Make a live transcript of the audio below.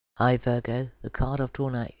Hi Virgo, the card I've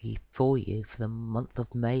drawn out for you for the month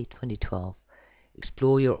of May 2012.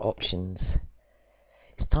 Explore your options.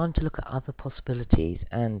 It's time to look at other possibilities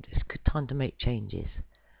and it's a good time to make changes.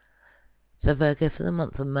 So Virgo, for the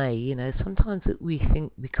month of May, sometimes we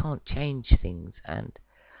think we can't change things, and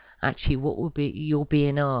actually you're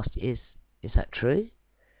being asked is that true?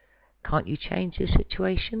 Can't you change this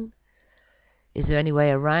situation? Is there any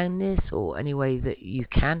way around this, or any way that you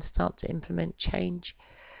can start to implement change?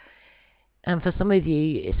 And for some of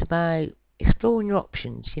you, it's about exploring your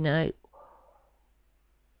options,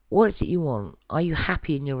 What is it you want? Are you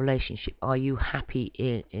happy in your relationship? Are you happy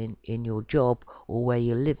in your job or where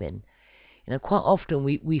you're living? Quite often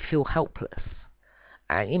we feel helpless.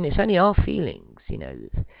 And it's only our feelings,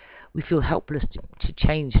 We feel helpless to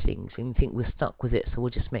change things, and we think we're stuck with it, so we'll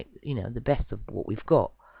just make, the best of what we've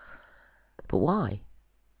got. But why?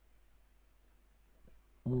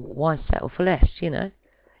 Why settle for less,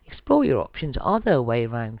 Explore your options. Are there a way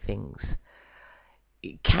around things?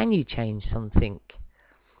 Can you change something?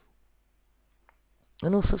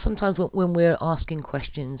 And also sometimes when we're asking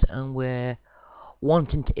questions and we're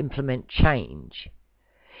wanting to implement change,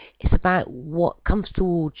 it's about what comes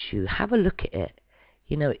towards you. Have a look at it.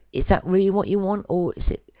 Is that really what you want, or is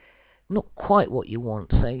it not quite what you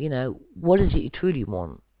want? So, what is it you truly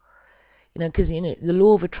want? Because, the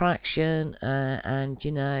law of attraction and,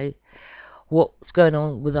 what's going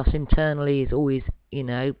on with us internally is always,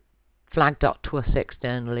 flagged up to us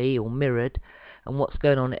externally or mirrored, and what's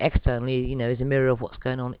going on externally, is a mirror of what's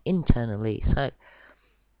going on internally. So,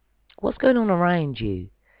 what's going on around you?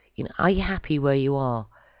 Are you happy where you are?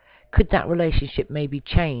 Could that relationship maybe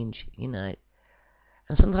change? And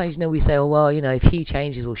sometimes, we say, oh, well, if he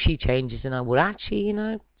changes or she changes, then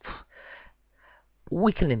actually,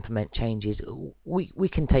 we can implement changes. We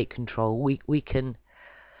can take control. We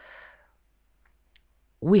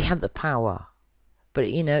have the power. But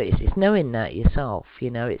it's knowing that yourself.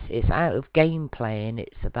 It's out of game playing.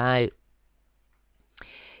 It's about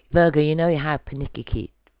Virgo. How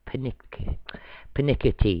pernickety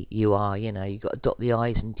you are. You got to dot the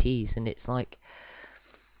I's and T's, and it's like,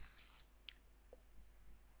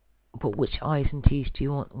 but which I's and T's do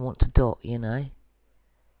you want to dot?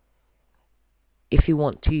 If you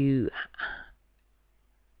want to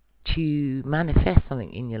manifest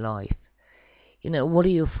something in your life, what are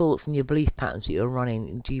your thoughts and your belief patterns that you're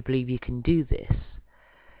running? Do you believe you can do this?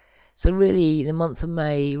 So really, the month of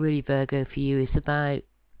May, really, Virgo, for you is about,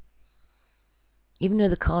 even though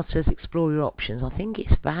the card says explore your options, I think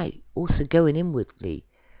it's about also going inwardly.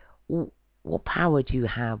 What power do you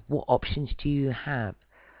have? What options do you have?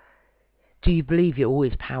 Do you believe you're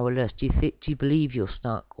always powerless? Do you believe you're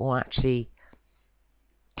stuck? Or actually,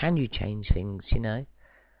 can you change things,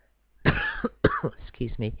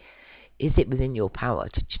 Excuse me. Is it within your power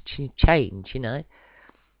to change,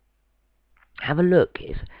 Have a look.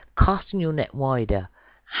 It's casting your net wider,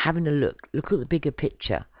 having a look at the bigger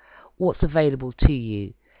picture. What's available to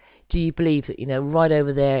you? Do you believe that, right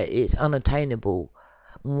over there is unattainable?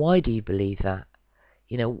 Why do you believe that?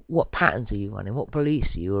 What patterns are you running? What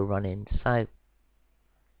beliefs are you running? So,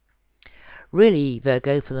 really,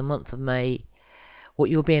 Virgo, for the month of May,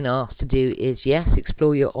 what you're being asked to do is, yes,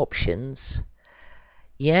 explore your options.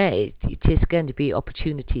 Yeah, it is going to be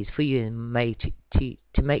opportunities for you in May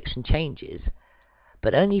to make some changes.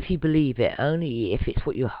 But only if you believe it, only if it's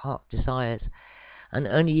what your heart desires, and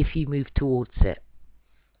only if you move towards it.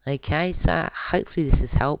 Okay, so hopefully this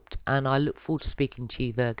has helped, and I look forward to speaking to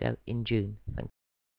you, Virgo, in June. Thank you.